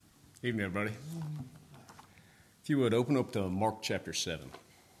Evening, everybody. If you would, open up to Mark chapter 7.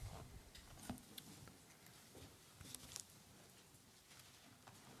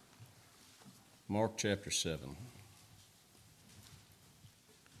 Mark chapter 7.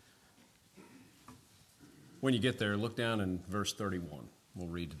 When you get there, look down in verse 31. We'll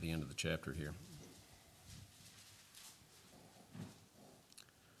read to the end of the chapter here.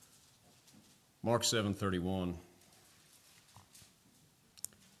 Mark 7:31.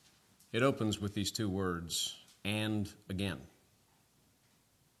 It opens with these two words, and again.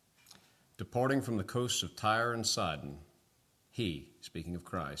 Departing from the coasts of Tyre and Sidon, he, speaking of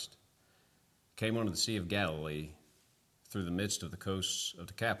Christ, came unto the Sea of Galilee through the midst of the coasts of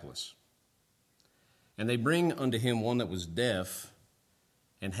Decapolis. And they bring unto him one that was deaf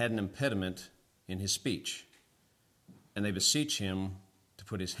and had an impediment in his speech. And they beseech him to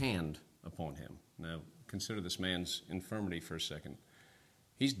put his hand upon him. Now, consider this man's infirmity for a second.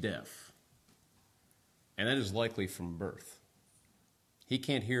 He's deaf, and that is likely from birth. He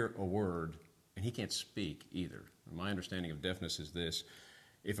can't hear a word, and he can't speak either. And my understanding of deafness is this.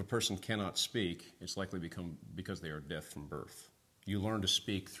 If a person cannot speak, it's likely because they are deaf from birth. You learn to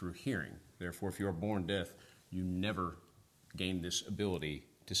speak through hearing. Therefore, if you are born deaf, you never gain this ability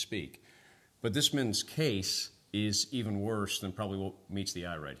to speak. But this man's case is even worse than probably what meets the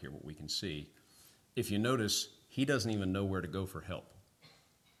eye right here, what we can see. If you notice, he doesn't even know where to go for help.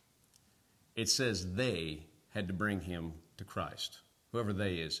 It says they had to bring him to Christ. Whoever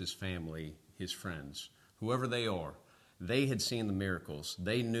they is, his family, his friends, whoever they are, they had seen the miracles.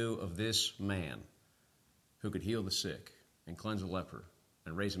 They knew of this man who could heal the sick and cleanse a leper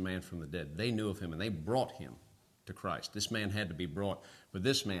and raise a man from the dead. They knew of him, and they brought him to Christ. This man had to be brought. But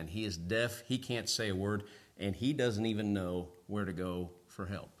this man, he is deaf, he can't say a word, and he doesn't even know where to go for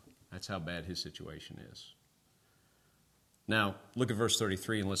help. That's how bad his situation is. Now, look at verse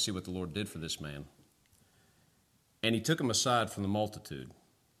 33, and let's see what the Lord did for this man. And he took him aside from the multitude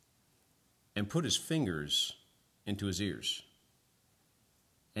and put his fingers into his ears.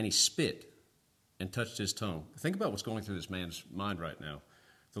 And he spit and touched his tongue. Think about what's going through this man's mind right now.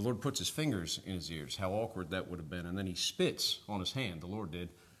 The Lord puts his fingers in his ears. How awkward that would have been. And then he spits on his hand, the Lord did.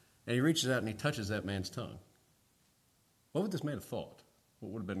 And he reaches out and he touches that man's tongue. What would this man have thought?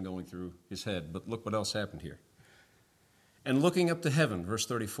 What would have been going through his head? But look what else happened here. And looking up to heaven, verse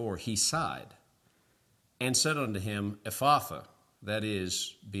 34, he sighed and said unto him, Ephphatha, that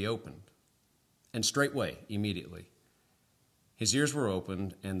is, be opened. And straightway, immediately, his ears were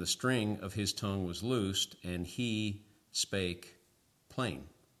opened, and the string of his tongue was loosed, and he spake plain.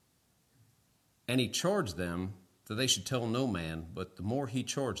 And he charged them that they should tell no man, but the more he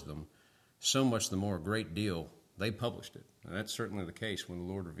charged them, so much the more a great deal they published it. And that's certainly the case when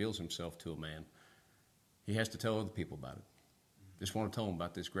the Lord reveals himself to a man. He has to tell other people about it. Just want to tell them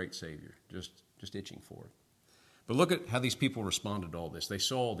about this great Savior, just itching for it. But look at how these people responded to all this. They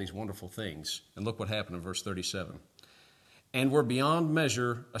saw all these wonderful things, and look what happened in verse 37. And were beyond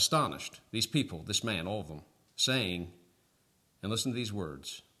measure astonished, these people, this man, all of them, saying, and listen to these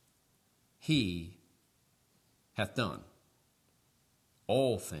words, He hath done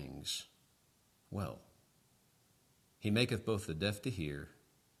all things well. He maketh both the deaf to hear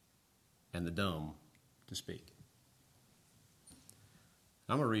and the dumb to speak.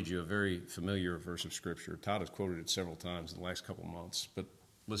 I'm going to read you a very familiar verse of Scripture. Todd has quoted it several times in the last couple of months, but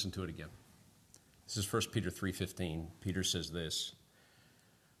listen to it again. This is 1 Peter 3:15. Peter says this,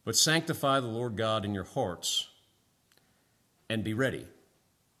 But sanctify the Lord God in your hearts, and be ready,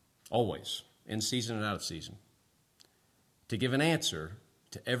 always, in season and out of season, to give an answer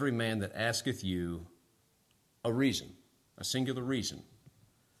to every man that asketh you a reason, a singular reason,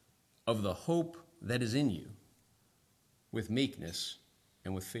 of the hope that is in you, with meekness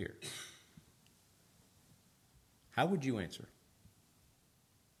and with fear. How would you answer?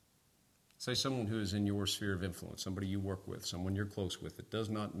 Say someone who is in your sphere of influence, somebody you work with, someone you're close with that does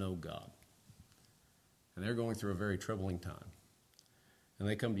not know God. And they're going through a very troubling time. And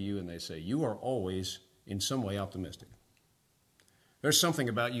they come to you and they say, you are always in some way optimistic. There's something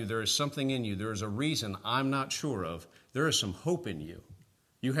about you. There is something in you. There is a reason I'm not sure of. There is some hope in you.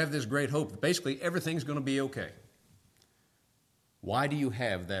 You have this great hope that basically everything's going to be okay. Why do you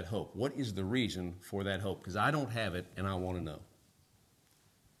have that hope? What is the reason for that hope? Because I don't have it, and I want to know.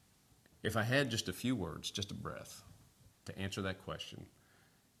 If I had just a few words, just a breath, to answer that question,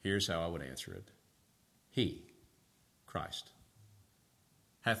 here's how I would answer it. He, Christ,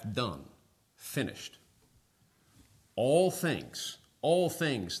 hath done, finished, all things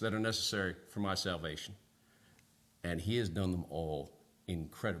that are necessary for my salvation. And he has done them all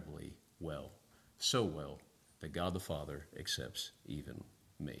incredibly well, so well that God the Father accepts even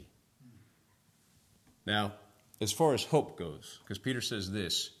me. Now, as far as hope goes, because Peter says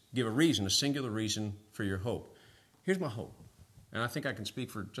this, give a reason, a singular reason for your hope. Here's my hope, and I think I can speak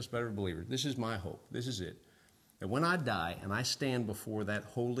for just about every believer. This is my hope. This is it. That when I die and I stand before that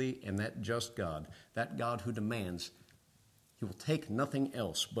holy and that just God, that God who demands he will take nothing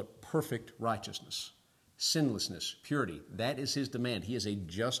else but perfect righteousness, sinlessness, purity. That is his demand. He is a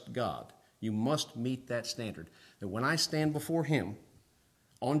just God. You must meet that standard. That when I stand before him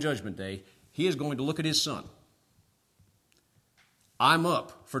on Judgment Day, he is going to look at his son. I'm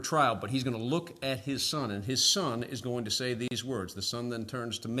up for trial, but he's going to look at his son, and his son is going to say these words. The son then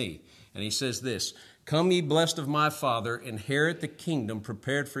turns to me, and he says this, "Come, ye blessed of my Father, inherit the kingdom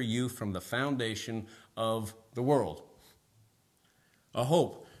prepared for you from the foundation of the world." A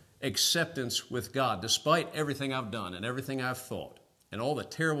hope, acceptance with God, despite everything I've done and everything I've thought, and all the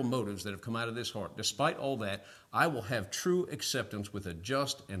terrible motives that have come out of this heart. Despite all that, I will have true acceptance with a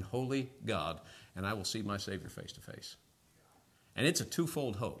just and holy God, and I will see my Savior face to face. And it's a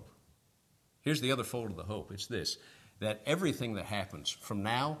twofold hope. Here's the other fold of the hope. It's this, that everything that happens from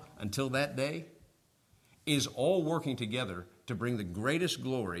now until that day is all working together to bring the greatest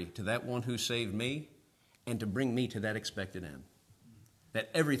glory to that one who saved me and to bring me to that expected end. That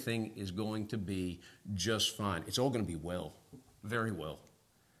everything is going to be just fine. It's all going to be well, very well.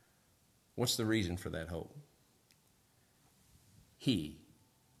 What's the reason for that hope? He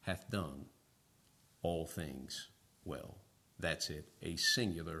hath done all things well. That's it, a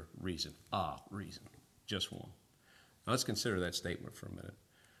singular reason, reason, just one. Now let's consider that statement for a minute.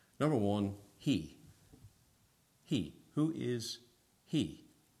 Number one, he. He. Who is he?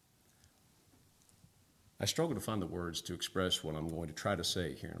 I struggle to find the words to express what I'm going to try to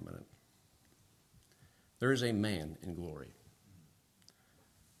say here in a minute. There is a man in glory.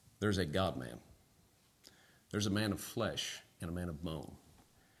 There's a God-man. There's a man of flesh and a man of bone.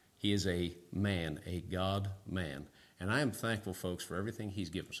 He is a man, a God-man. And I am thankful, folks, for everything he's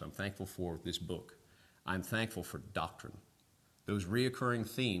given us. I'm thankful for this book. I'm thankful for doctrine. Those reoccurring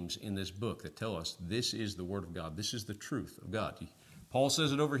themes in this book that tell us this is the Word of God. This is the truth of God. Paul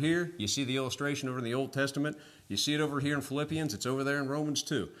says it over here. You see the illustration over in the Old Testament. You see it over here in Philippians. It's over there in Romans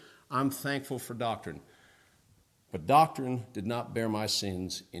too. I'm thankful for doctrine. But doctrine did not bear my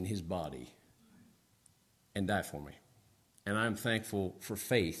sins in his body and die for me. And I'm thankful for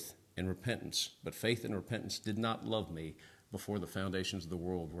faith and repentance. But faith and repentance did not love me before the foundations of the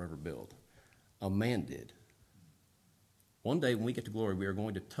world were ever built. A man did. One day when we get to glory, we are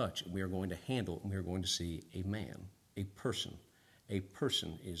going to touch, and we are going to handle, and we are going to see a man, a person. A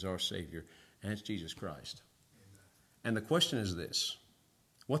person is our Savior, and it's Jesus Christ. Amen. And the question is this,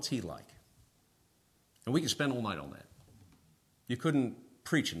 what's he like? And we can spend all night on that. You couldn't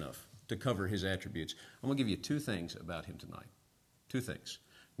preach enough to cover his attributes. I'm going to give you two things about him tonight. Two things.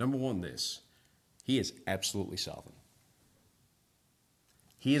 Number one, this. He is absolutely sovereign.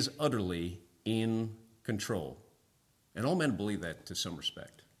 He is utterly in control. And all men believe that to some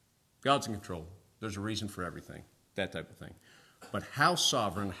respect. God's in control. There's a reason for everything. That type of thing. But how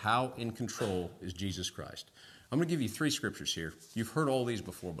sovereign, how in control is Jesus Christ? I'm going to give you three scriptures here. You've heard all these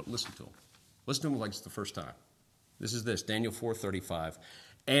before, but listen to them. Listen to them like it's the first time. This is this, Daniel 4:35.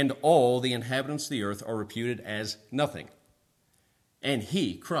 And all the inhabitants of the earth are reputed as nothing. And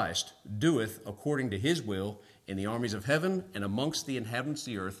he, Christ, doeth according to his will in the armies of heaven and amongst the inhabitants of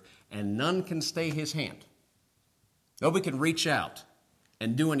the earth, and none can stay his hand. Nobody can reach out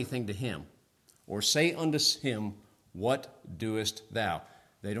and do anything to him or say unto him, what doest thou?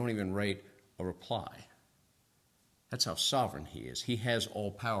 They don't even rate a reply. That's how sovereign he is. He has all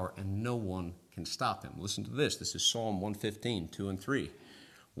power, and no one can stop him. Listen to this. This is Psalm 115, 2 and 3.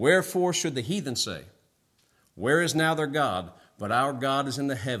 Wherefore should the heathen say, where is now their God? But our God is in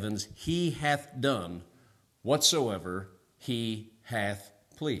the heavens. He hath done whatsoever he hath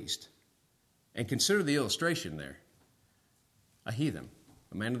pleased. And consider the illustration there. A heathen,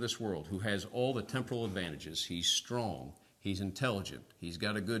 a man of this world who has all the temporal advantages. He's strong. He's intelligent. He's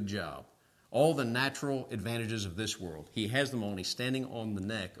got a good job. All the natural advantages of this world. He has them all, and he's standing on the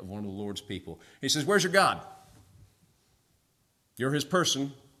neck of one of the Lord's people. He says, where's your God? You're his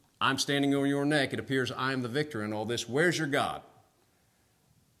person. I'm standing on your neck. It appears I am the victor in all this. Where's your God?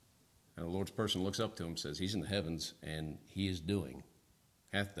 And the Lord's person looks up to him and says, he's in the heavens, and he is doing,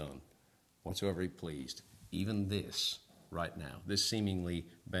 hath done, whatsoever he pleased. Even this right now, this seemingly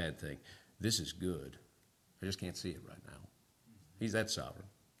bad thing, this is good. I just can't see it right now. He's that sovereign.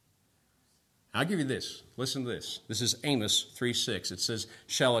 I'll give you this. Listen to this. This is Amos 3:6. It says,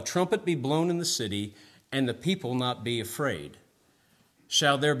 shall a trumpet be blown in the city, and the people not be afraid?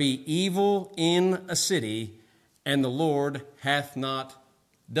 Shall there be evil in a city, and the Lord hath not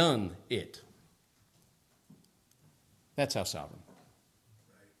done it? That's how sovereign.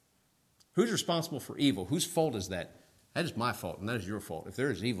 Who's responsible for evil? Whose fault is that? That is my fault, and that is your fault. If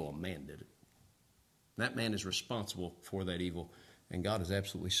there is evil, a man did it. That man is responsible for that evil, and God is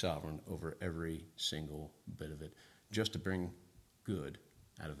absolutely sovereign over every single bit of it, just to bring good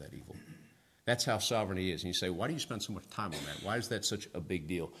out of that evil. That's how sovereign he is. And you say, why do you spend so much time on that? Why is that such a big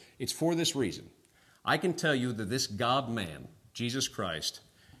deal? It's for this reason. I can tell you that this God-man, Jesus Christ,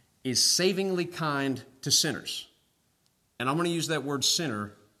 is savingly kind to sinners. And I'm going to use that word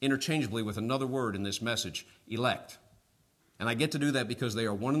sinner interchangeably with another word in this message, elect. And I get to do that because they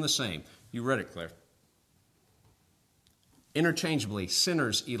are one and the same. You read it, Claire. Interchangeably,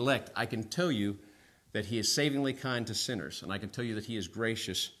 sinners, elect. I can tell you that he is savingly kind to sinners, and I can tell you that he is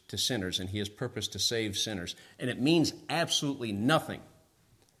gracious to sinners, and he has purpose to save sinners. And it means absolutely nothing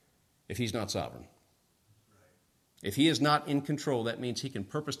if he's not sovereign. If he is not in control, that means he can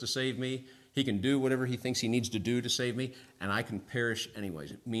purpose to save me, he can do whatever he thinks he needs to do to save me, and I can perish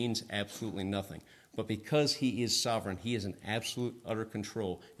anyways. It means absolutely nothing. But because he is sovereign, he is in absolute, utter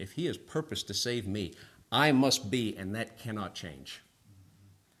control. If he has purpose to save me, I must be, and that cannot change.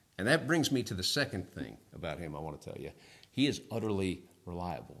 And that brings me to the second thing about him I want to tell you. He is utterly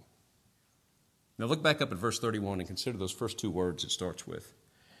reliable. Now look back up at verse 31 and consider those first two words it starts with.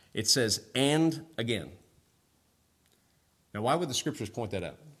 It says, and again. Now why would the scriptures point that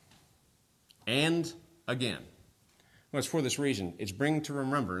out? And again. Well, it's for this reason. It's bringing to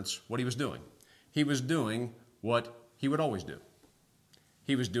remembrance what he was doing. He was doing what he would always do.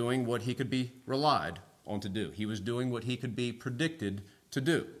 He was doing what he could be relied on to do. He was doing what he could be predicted to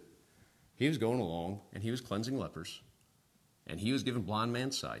do. He was going along, and he was cleansing lepers, and he was giving blind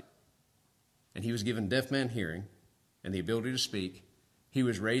man sight, and he was giving deaf man hearing and the ability to speak. He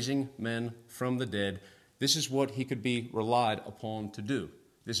was raising men from the dead. This is what he could be relied upon to do.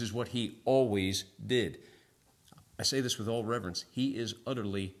 This is what he always did. I say this with all reverence. He is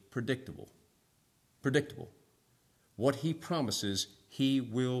utterly predictable. Predictable. What he promises, he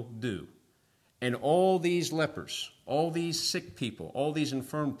will do. And all these lepers, all these sick people, all these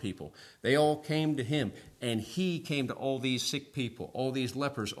infirm people, they all came to him, and he came to all these sick people, all these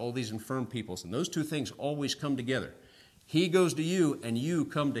lepers, all these infirm peoples. And those two things always come together. He goes to you, and you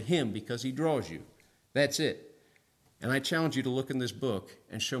come to him because he draws you. That's it. And I challenge you to look in this book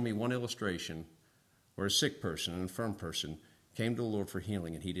and show me one illustration where a sick person, an infirm person, came to the Lord for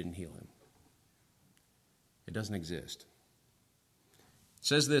healing, and he didn't heal him. It doesn't exist. It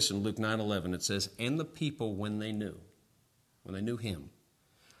says this in Luke 9:11. It says, and the people, when they knew him,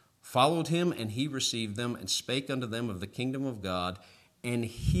 followed him, and he received them, and spake unto them of the kingdom of God, and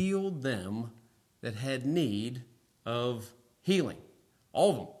healed them that had need of healing.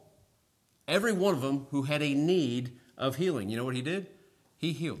 All of them. Every one of them who had a need of healing. You know what he did?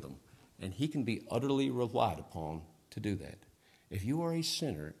 He healed them. And he can be utterly relied upon to do that. If you are a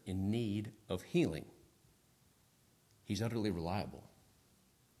sinner in need of healing, he's utterly reliable.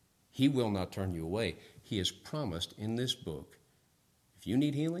 He will not turn you away. He has promised in this book, if you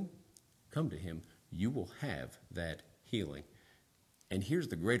need healing, come to him. You will have that healing. And here's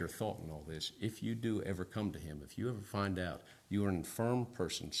the greater thought in all this. If you do ever come to him, if you ever find out you are an infirm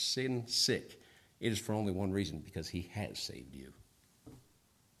person, sin sick, it is for only one reason, because he has saved you.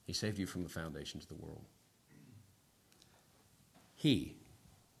 He saved you from the foundations of the world. He,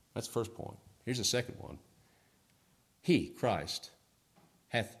 that's the first point. Here's the second one. He, Christ,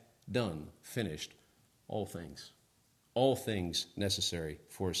 hath done, finished all things necessary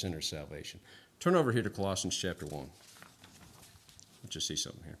for a sinner's salvation. Turn over here to Colossians chapter 1. Let's just see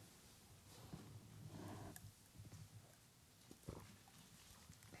something here.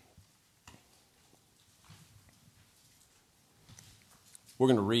 We're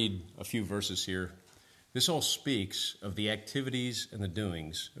going to read a few verses here. This all speaks of the activities and the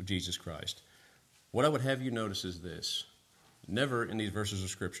doings of Jesus Christ. What I would have you notice is this. Never in these verses of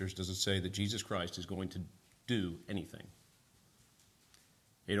Scriptures does it say that Jesus Christ is going to do anything.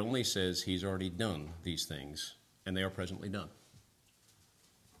 It only says he's already done these things, and they are presently done.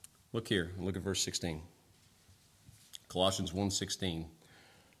 Look here, look at verse 16. Colossians 1:16.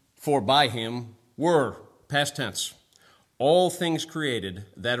 For by him were, past tense, all things created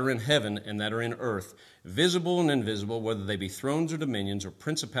that are in heaven and that are in earth, visible and invisible, whether they be thrones or dominions or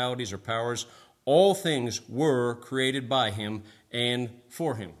principalities or powers, all things were created by him and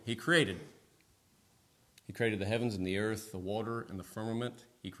for him. He created. He created the heavens and the earth, the water and the firmament.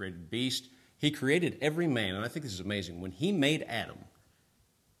 He created beast. He created every man. And I think this is amazing. When he made Adam,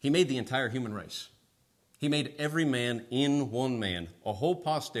 he made the entire human race. He made every man in one man, a whole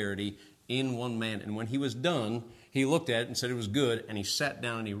posterity in one man. And when he was done, he looked at it and said it was good, and he sat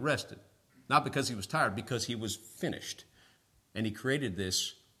down and he rested. Not because he was tired, because he was finished. And he created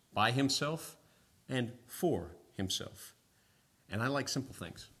this by himself and for himself. And I like simple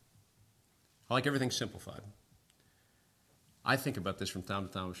things. I like everything simplified. I think about this from time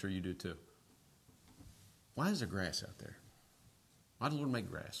to time. I'm sure you do too. Why is there grass out there? Why did the Lord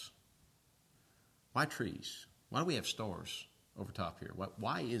make grass? Why trees? Why do we have stars over top here?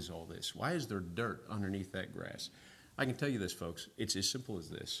 Why is all this? Why is there dirt underneath that grass? I can tell you this, folks. It's as simple as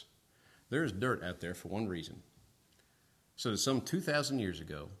this. There is dirt out there for one reason. So that some 2,000 years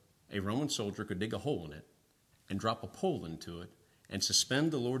ago, a Roman soldier could dig a hole in it and drop a pole into it and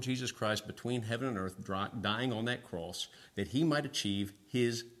suspend the Lord Jesus Christ between heaven and earth, dying on that cross, that he might achieve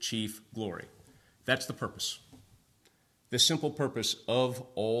his chief glory. That's the purpose. The simple purpose of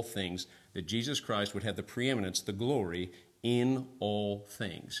all things, that Jesus Christ would have the preeminence, the glory in all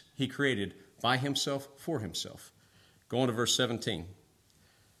things. He created by himself, for himself. Go on to verse 17.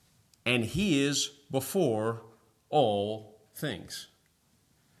 And he is before all things.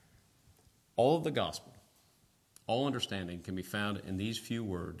 All of the gospel, all understanding can be found in these few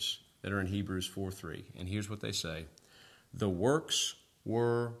words that are in Hebrews 4:3. And here's what they say. The works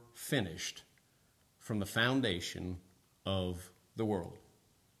were finished from the foundation of the world.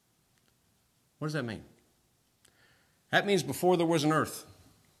 What does that mean? That means before there was an earth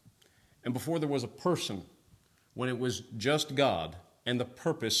and before there was a person, when it was just God and the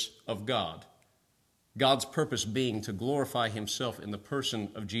purpose of God, God's purpose being to glorify himself in the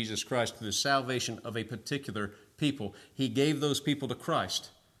person of Jesus Christ through the salvation of a particular people. He gave those people to Christ.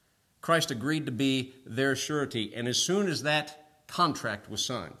 Christ agreed to be their surety, and as soon as that contract was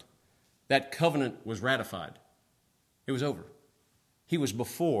signed, that covenant was ratified, it was over. He was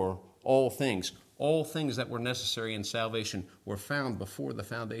before all things. All things that were necessary in salvation were found before the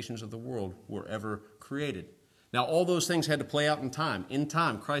foundations of the world were ever created. Now, all those things had to play out in time. In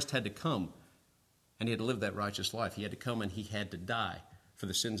time, Christ had to come, and he had to live that righteous life. He had to come and he had to die for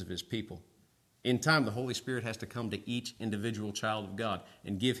the sins of his people. In time, the Holy Spirit has to come to each individual child of God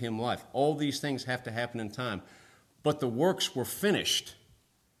and give him life. All these things have to happen in time. But the works were finished.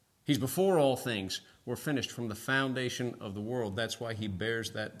 He's before all things were finished from the foundation of the world. That's why he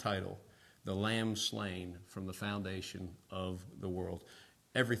bears that title, the Lamb slain from the foundation of the world.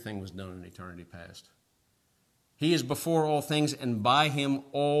 Everything was done in eternity past. He is before all things, and by him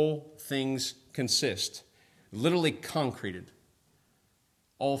all things consist. Literally concreted.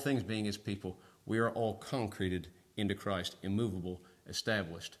 All things being his people, we are all concreted into Christ, immovable,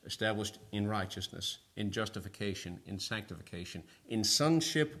 established in righteousness, in justification, in sanctification, in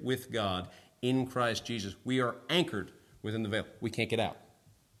sonship with God, in Christ Jesus. We are anchored within the veil. We can't get out.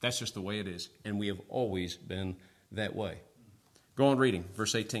 That's just the way it is, and we have always been that way. Go on reading,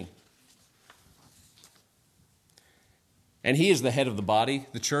 verse 18. And he is the head of the body,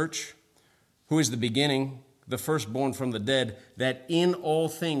 the church, who is the beginning, the firstborn from the dead, that in all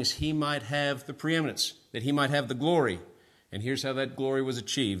things he might have the preeminence, that he might have the glory. And here's how that glory was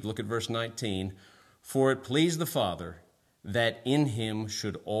achieved. Look at verse 19. For it pleased the Father that in him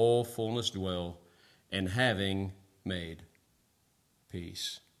should all fullness dwell, and having made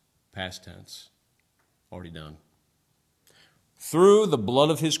peace. Past tense. Already done. Through the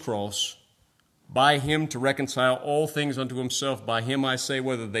blood of his cross, by him to reconcile all things unto himself. By him I say,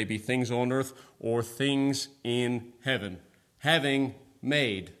 whether they be things on earth or things in heaven. Having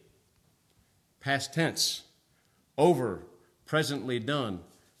made. Past tense. Over. Presently done.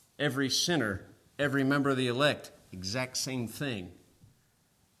 Every sinner, every member of the elect, exact same thing.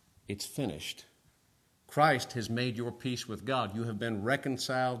 It's finished. Christ has made your peace with God. You have been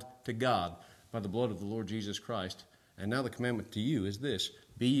reconciled to God by the blood of the Lord Jesus Christ. And now the commandment to you is this: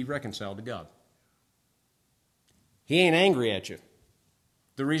 be ye reconciled to God. He ain't angry at you.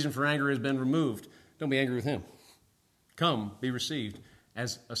 The reason for anger has been removed. Don't be angry with him. Come, be received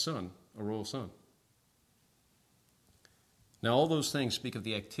as a son, a royal son. Now, all those things speak of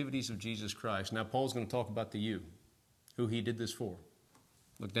the activities of Jesus Christ. Now, Paul's going to talk about the you, who he did this for.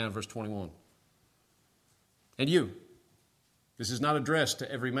 Look down at verse 21. And you, this is not addressed to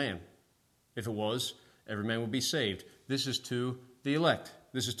every man. If it was, every man would be saved. This is to the elect.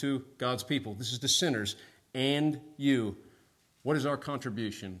 This is to God's people. This is to sinners. And you. What is our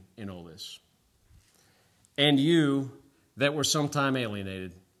contribution in all this? And you that were sometime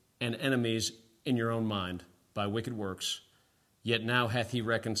alienated and enemies in your own mind by wicked works, yet now hath he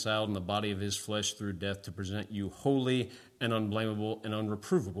reconciled in the body of his flesh through death to present you holy and unblameable and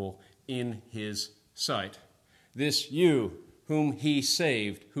unreprovable in his sight. This you whom he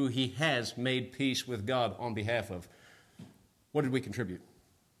saved, who he has made peace with God on behalf of. What did we contribute?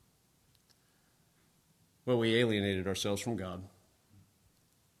 Well, we alienated ourselves from God.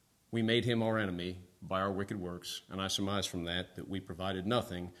 we made him our enemy by our wicked works, and I surmise from that we provided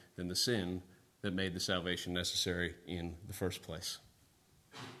nothing than the sin that made the salvation necessary in the first place.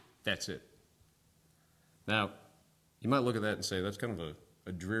 That's it. Now, you might look at that and say, that's kind of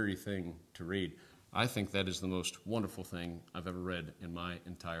a dreary thing to read. I think that is the most wonderful thing I've ever read in my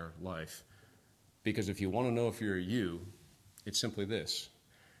entire life. Because if you want to know if you're a you, it's simply this.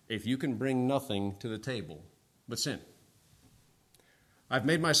 If you can bring nothing to the table but sin. I've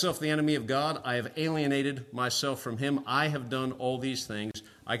made myself the enemy of God. I have alienated myself from him. I have done all these things.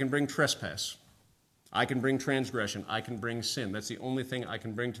 I can bring trespass. I can bring transgression. I can bring sin. That's the only thing I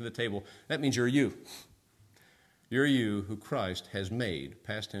can bring to the table. That means you're you. You're you who Christ has made,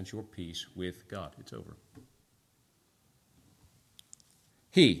 past tense, your peace with God. It's over.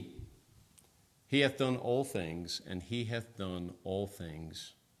 He hath done all things, and he hath done all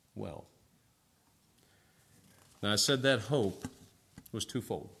things well. Now, I said that hope was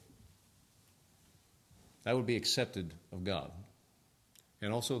twofold. That would be accepted of God.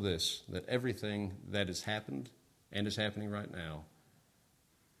 And also this, that everything that has happened and is happening right now,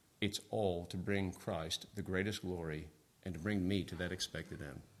 it's all to bring Christ the greatest glory and to bring me to that expected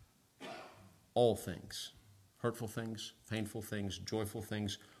end. All things, hurtful things, painful things, joyful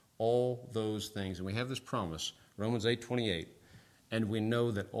things, all those things. And we have this promise, Romans 8:28, and we know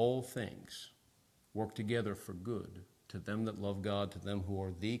that all things work together for good to them that love God, to them who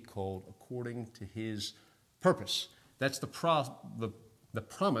are the called according to his purpose. That's the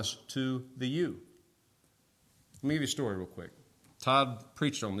promise to the you. Let me give you a story real quick. Todd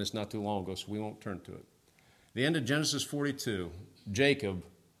preached on this not too long ago, so we won't turn to it. The end of Genesis 42, Jacob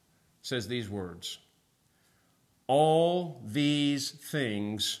says these words, all these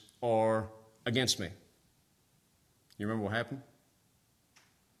things are against me. You remember what happened?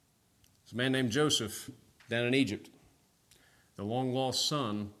 There's a man named Joseph down in Egypt, the long-lost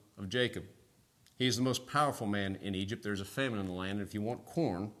son of Jacob. He is the most powerful man in Egypt. There's a famine in the land, and if you want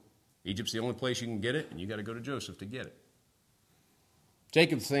corn, Egypt's the only place you can get it, and you got to go to Joseph to get it.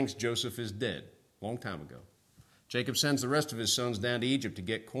 Jacob thinks Joseph is dead, a long time ago. Jacob sends the rest of his sons down to Egypt to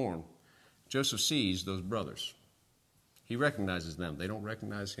get corn. Joseph sees those brothers. He recognizes them. They don't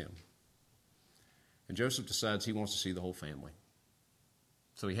recognize him. And Joseph decides he wants to see the whole family.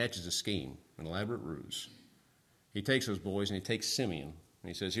 So he hatches a scheme, an elaborate ruse. He takes those boys and he takes Simeon. And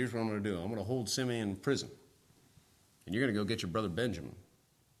he says, here's what I'm going to do. I'm going to hold Simeon in prison. And you're going to go get your brother Benjamin.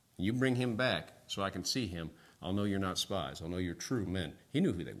 And you bring him back so I can see him. I'll know you're not spies. I'll know you're true men. He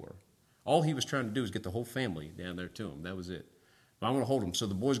knew who they were. All he was trying to do was get the whole family down there to him. That was it. But I'm going to hold them. So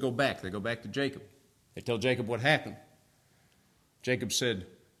the boys go back. They go back to Jacob. They tell Jacob what happened. Jacob said,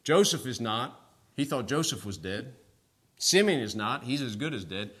 Joseph is not. He thought Joseph was dead. Simeon is not. He's as good as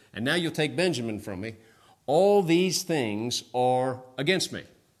dead. And now you'll take Benjamin from me. All these things are against me.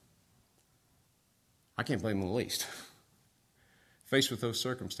 I can't blame them in the least. Faced with those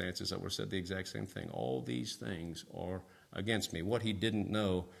circumstances, I would have said the exact same thing. All these things are against me. What he didn't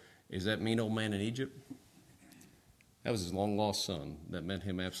know is that mean old man in Egypt, that was his long-lost son that meant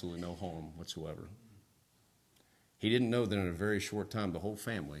him absolutely no harm whatsoever. He didn't know that in a very short time the whole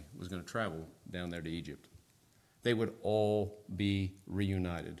family was going to travel down there to Egypt. They would all be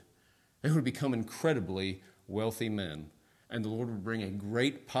reunited. They would become incredibly wealthy men, and the Lord would bring a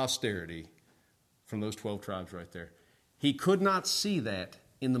great posterity from those 12 tribes right there. He could not see that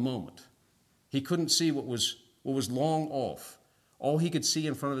in the moment. He couldn't see what was long off. All he could see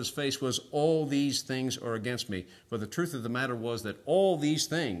in front of his face was, all these things are against me. But the truth of the matter was that all these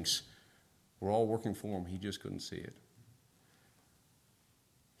things were all working for him. He just couldn't see it.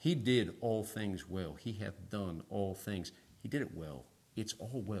 He did all things well. He hath done all things. He did it well. It's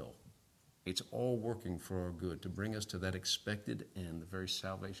all well. It's all working for our good to bring us to that expected end, the very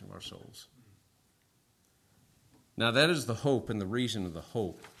salvation of our souls. Now, that is the hope and the reason of the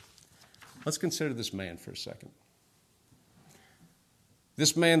hope. Let's consider this man for a second.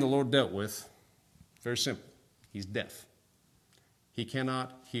 This man the Lord dealt with, very simple. He's deaf. He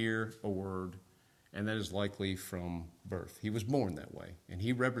cannot hear a word, and that is likely from birth. He was born that way, and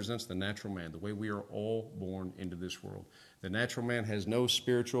he represents the natural man, the way we are all born into this world. The natural man has no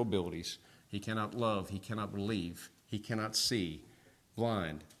spiritual abilities. He cannot love. He cannot believe. He cannot see.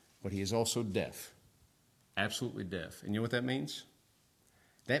 Blind, but he is also deaf. Absolutely deaf. And you know what that means?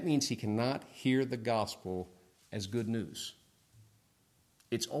 That means he cannot hear the gospel as good news.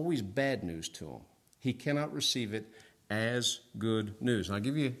 It's always bad news to him. He cannot receive it as good news. And I'll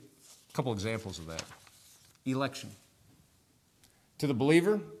give you a couple examples of that. Election. To the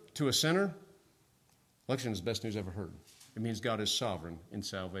believer, to a sinner, election is the best news ever heard. It means God is sovereign in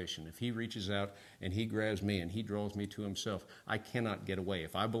salvation. If he reaches out and he grabs me and he draws me to himself, I cannot get away.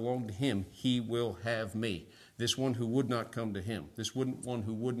 If I belong to him, he will have me. This one who would not come to him, this one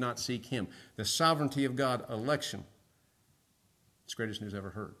who would not seek him. The sovereignty of God, election, it's the greatest news ever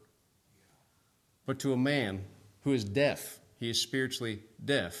heard. But to a man who is deaf, he is spiritually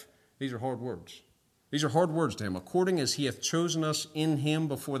deaf, these are hard words. These are hard words to him. According as he hath chosen us in him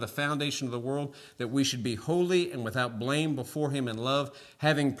before the foundation of the world, that we should be holy and without blame before him in love,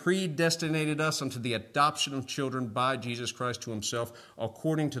 having predestinated us unto the adoption of children by Jesus Christ to himself,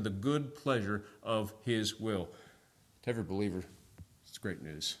 according to the good pleasure of his will. To every believer, it's great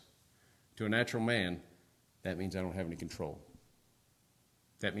news. To a natural man, that means I don't have any control.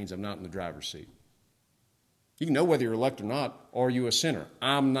 That means I'm not in the driver's seat. You can know whether you're elect or not. Are you a sinner?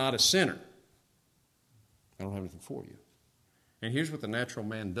 I'm not a sinner. I don't have anything for you. And here's what the natural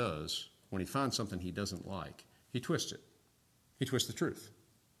man does when he finds something he doesn't like. He twists it. He twists the truth.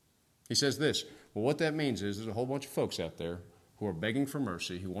 He says this, well, what that means is there's a whole bunch of folks out there who are begging for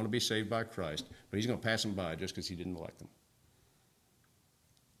mercy, who want to be saved by Christ, but he's going to pass them by just because he didn't elect them.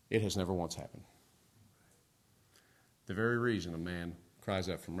 It has never once happened. The very reason a man cries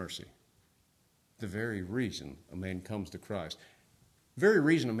out for mercy, the very reason a man comes to Christ, the very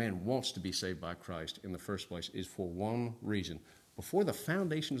reason a man wants to be saved by Christ in the first place is for one reason. Before the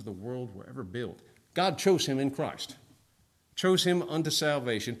foundations of the world were ever built, God chose him in Christ, chose him unto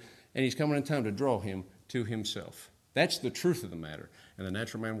salvation, and he's coming in time to draw him to himself. That's the truth of the matter. And the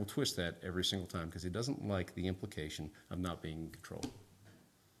natural man will twist that every single time because he doesn't like the implication of not being in control.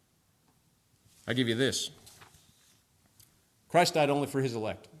 I give you this. Christ died only for his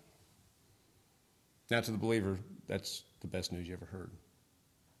elect. Now to the believer, that's the best news you ever heard.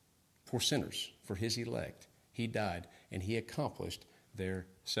 For sinners, for his elect, he died, and he accomplished their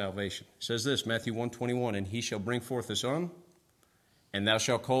salvation. It says this, Matthew 1:21, and he shall bring forth a son, and thou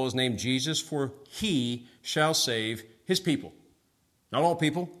shalt call his name Jesus, for he shall save his people. Not all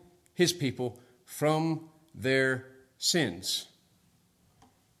people, his people, from their sins.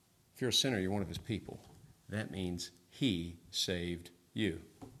 If you're a sinner, you're one of his people. That means he saved you.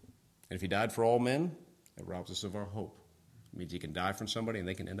 And if he died for all men, that robs us of our hope. It means he can die for somebody and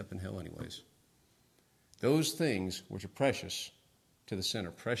they can end up in hell anyways. Those things which are precious to the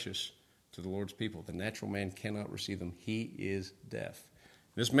sinner, precious to the Lord's people, the natural man cannot receive them. He is deaf.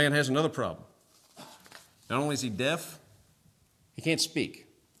 This man has another problem. Not only is he deaf, he can't speak.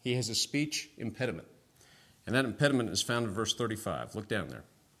 He has a speech impediment. And that impediment is found in verse 35. Look down there.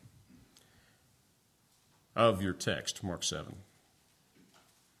 Of your text, Mark 7.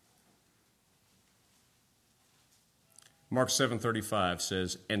 Mark 7:35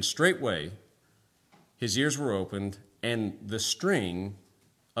 says, and straightway his ears were opened, and the string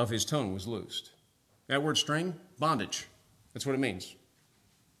of his tongue was loosed. That word string, bondage. That's what it means.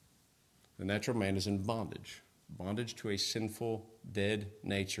 The natural man is in bondage. Bondage to a sinful, dead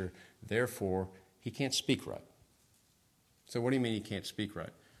nature. Therefore, he can't speak right. So what do you mean he can't speak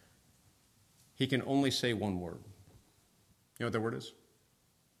right? He can only say one word. You know what that word is?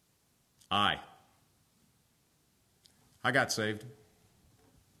 I got saved.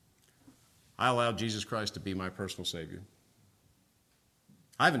 I allowed Jesus Christ to be my personal Savior.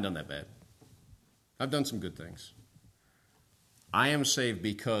 I haven't done that bad. I've done some good things. I am saved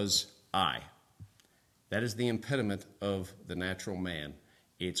because I. That is the impediment of the natural man.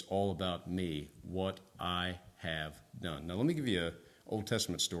 It's all about me, what I have done. Now, let me give you an Old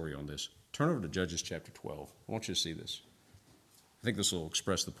Testament story on this. Turn over to Judges chapter 12. I want you to see this. I think this will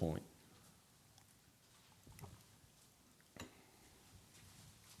express the point.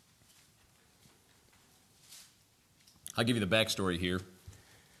 I'll give you the backstory here.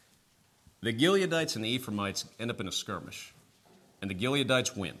 The Gileadites and the Ephraimites end up in a skirmish, and the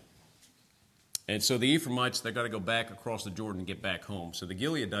Gileadites win. And so the Ephraimites, they've got to go back across the Jordan and get back home. So the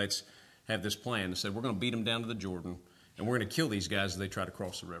Gileadites have this plan. They said, we're going to beat them down to the Jordan, and we're going to kill these guys as they try to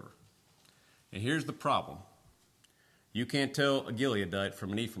cross the river. And here's the problem. You can't tell a Gileadite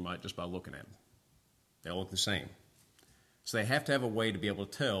from an Ephraimite just by looking at them. They all look the same. So they have to have a way to be able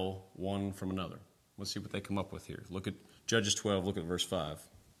to tell one from another. Let's see what they come up with here. Look at Judges 12, look at verse 5.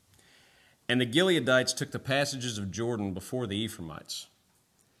 And the Gileadites took the passages of Jordan before the Ephraimites.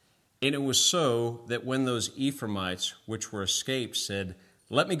 And it was so that when those Ephraimites which were escaped said,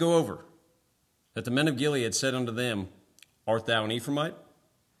 let me go over, that the men of Gilead said unto them, art thou an Ephraimite?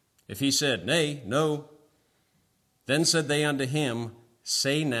 If he said, nay, no, then said they unto him,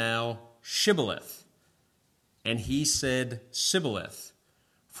 say now, Shibboleth. And he said, Sibboleth,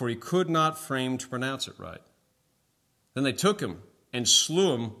 for he could not frame to pronounce it right. Then they took him and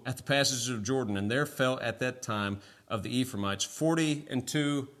slew him at the passages of Jordan, and there fell at that time of the Ephraimites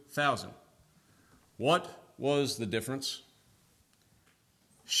 42,000. What was the difference?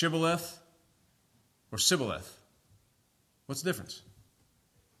 Shibboleth or Sibboleth? What's the difference?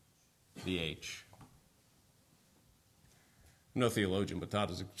 The H. I'm no theologian, but Todd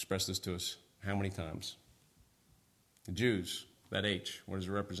has expressed this to us how many times? The Jews, that H, what does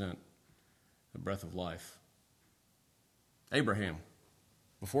it represent? The breath of life. Abraham.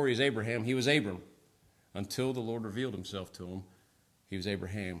 Before he was Abraham, he was Abram. Until the Lord revealed himself to him, he was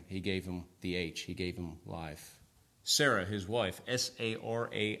Abraham. He gave him the H. He gave him life. Sarah, his wife,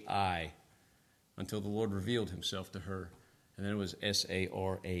 Sarai, until the Lord revealed himself to her. And then it was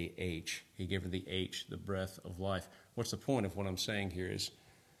Sarah. He gave her the H, the breath of life. What's the point of what I'm saying here is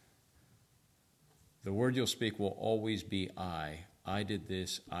the word you'll speak will always be I. I did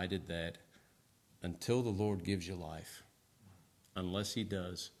this, I did that, until the Lord gives you life. Unless he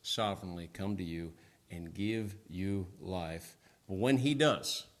does sovereignly come to you and give you life. But when he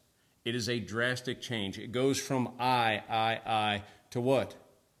does, it is a drastic change. It goes from I, to what?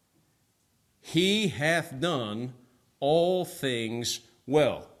 He hath done all things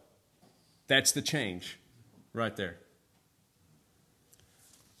well. That's the change right there.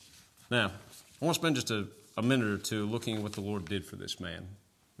 Now, I want to spend just a minute or two looking at what the Lord did for this man.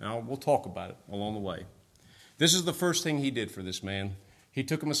 Now, we'll talk about it along the way. This is the first thing he did for this man. He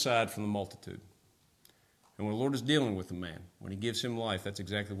took him aside from the multitude. And when the Lord is dealing with a man, when he gives him life, that's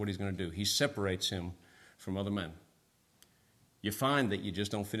exactly what he's going to do. He separates him from other men. You find that you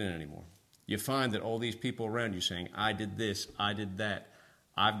just don't fit in anymore. You find that all these people around you saying, I did this, I did that,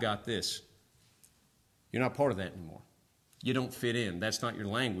 I've got this. You're not part of that anymore. You don't fit in. That's not your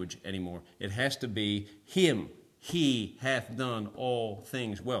language anymore. It has to be him. He hath done all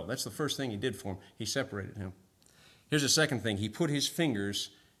things well. That's the first thing he did for him. He separated him. Here's the second thing. He put his fingers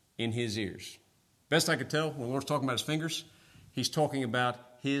in his ears. Best I could tell, when the Lord's talking about his fingers, he's talking about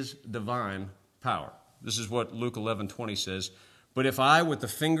his divine power. This is what Luke 11:20 says. But if I, with the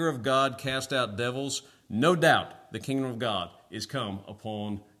finger of God, cast out devils, no doubt the kingdom of God is come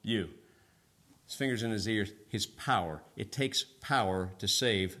upon you. His fingers in his ears, his power. It takes power to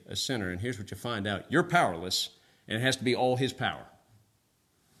save a sinner. And here's what you find out. You're powerless, and it has to be all his power.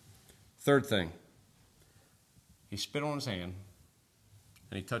 Third thing. He spit on his hand,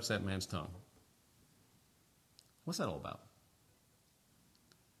 and he touched that man's tongue. What's that all about?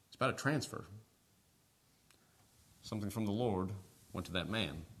 It's about a transfer. Something from the Lord went to that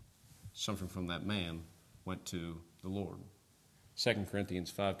man. Something from that man went to the Lord. 2 Corinthians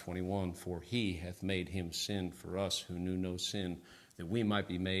 5:21, for he hath made him sin for us who knew no sin, that we might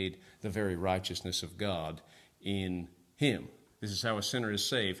be made the very righteousness of God in him. This is how a sinner is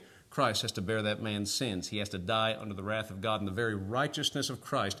saved. Christ has to bear that man's sins. He has to die under the wrath of God, and the very righteousness of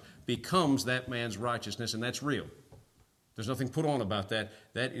Christ becomes that man's righteousness, and that's real. There's nothing put on about that.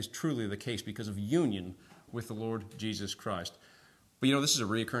 That is truly the case because of union with the Lord Jesus Christ. But you know, this is a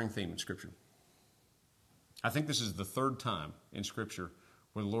recurring theme in Scripture. I think this is the third time in Scripture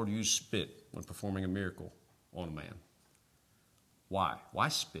where the Lord used spit when performing a miracle on a man. Why? Why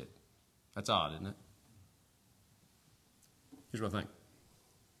spit? That's odd, isn't it? Here's what I think.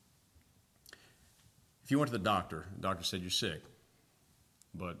 If you went to the doctor said you're sick,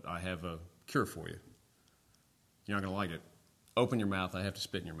 but I have a cure for you. You're not going to like it. Open your mouth. I have to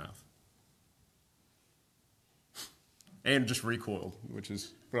spit in your mouth. And just recoiled, which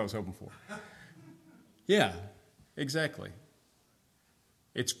is what I was hoping for. Yeah, exactly.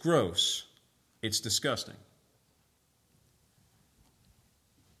 It's gross. It's disgusting.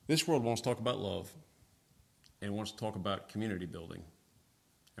 This world wants to talk about love and wants to talk about community building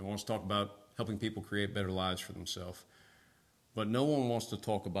and wants to talk about helping people create better lives for themselves. But no one wants to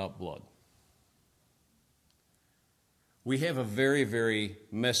talk about blood. We have a very, very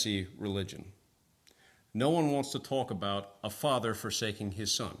messy religion. No one wants to talk about a father forsaking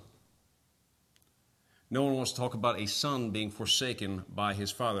his son. No one wants to talk about a son being forsaken by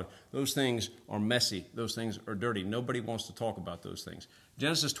his father. Those things are messy. Those things are dirty. Nobody wants to talk about those things.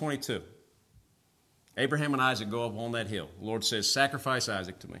 Genesis 22. Abraham and Isaac go up on that hill. The Lord says, sacrifice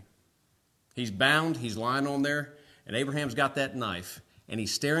Isaac to me. He's bound. He's lying on there. And Abraham's got that knife. And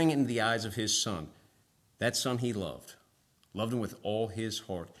he's staring into the eyes of his son. That son he loved. Loved him with all his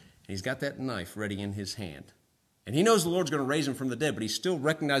heart. And he's got that knife ready in his hand. And he knows the Lord's going to raise him from the dead, but he still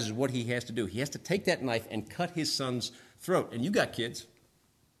recognizes what he has to do. He has to take that knife and cut his son's throat. And you got kids.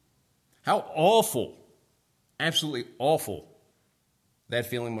 How awful, absolutely awful that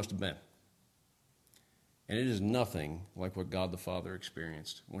feeling must have been. And it is nothing like what God the Father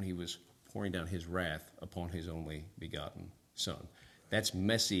experienced when he was pouring down his wrath upon his only begotten son. That's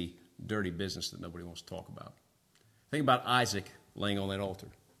messy, dirty business that nobody wants to talk about. Think about Isaac laying on that altar,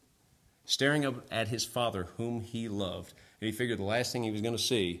 staring up at his father whom he loved. And he figured the last thing he was going to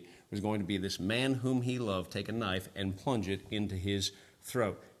see was going to be this man whom he loved take a knife and plunge it into his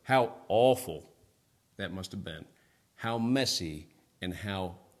throat. How awful that must have been. How messy and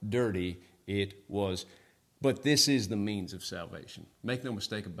how dirty it was. But this is the means of salvation. Make no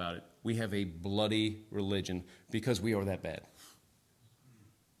mistake about it. We have a bloody religion because we are that bad.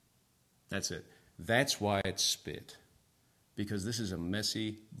 That's it. That's why it's spit. Because this is a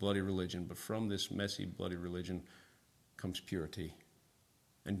messy, bloody religion. But from this messy, bloody religion comes purity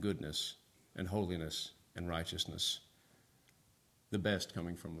and goodness and holiness and righteousness. The best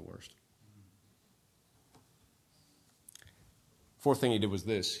coming from the worst. Fourth thing he did was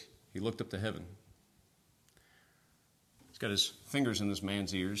this. He looked up to heaven. He's got his fingers in this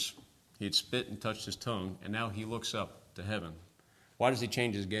man's ears. He had spit and touched his tongue, and now he looks up to heaven. Why does he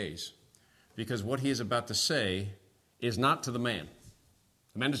change his gaze? Because what he is about to say is not to the man.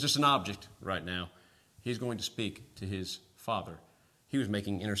 The man is just an object right now. He's going to speak to his Father. He was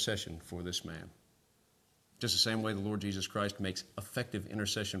making intercession for this man. Just the same way the Lord Jesus Christ makes effective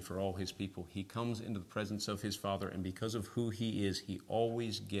intercession for all his people. He comes into the presence of his Father, and because of who he is, he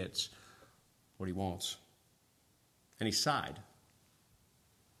always gets what he wants. And he sighed.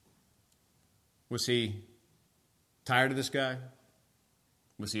 Was he tired of this guy?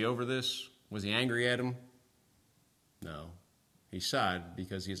 Was he over this? Was he angry at him? No. He sighed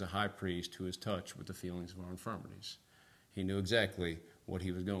because he is a high priest who is touched with the feelings of our infirmities. He knew exactly what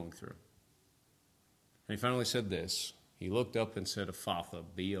he was going through. And he finally said this. He looked up and said, "Ephphatha,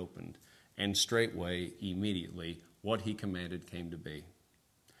 be opened." And straightway, immediately, what he commanded came to be.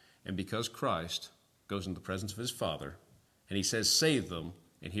 And because Christ goes into the presence of his Father, and he says, "Save them,"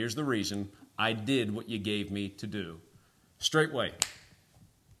 and here's the reason, "I did what you gave me to do." Straightway,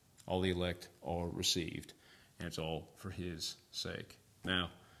 all the elect are received, and it's all for his sake.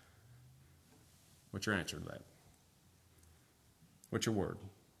 Now, what's your answer to that? What's your word?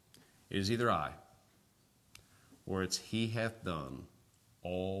 It is either I, or it's he hath done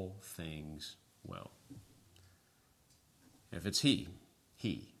all things well. If it's he,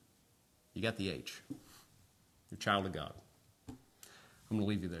 you got the H. You're a child of God. I'm going to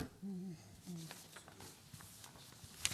leave you there.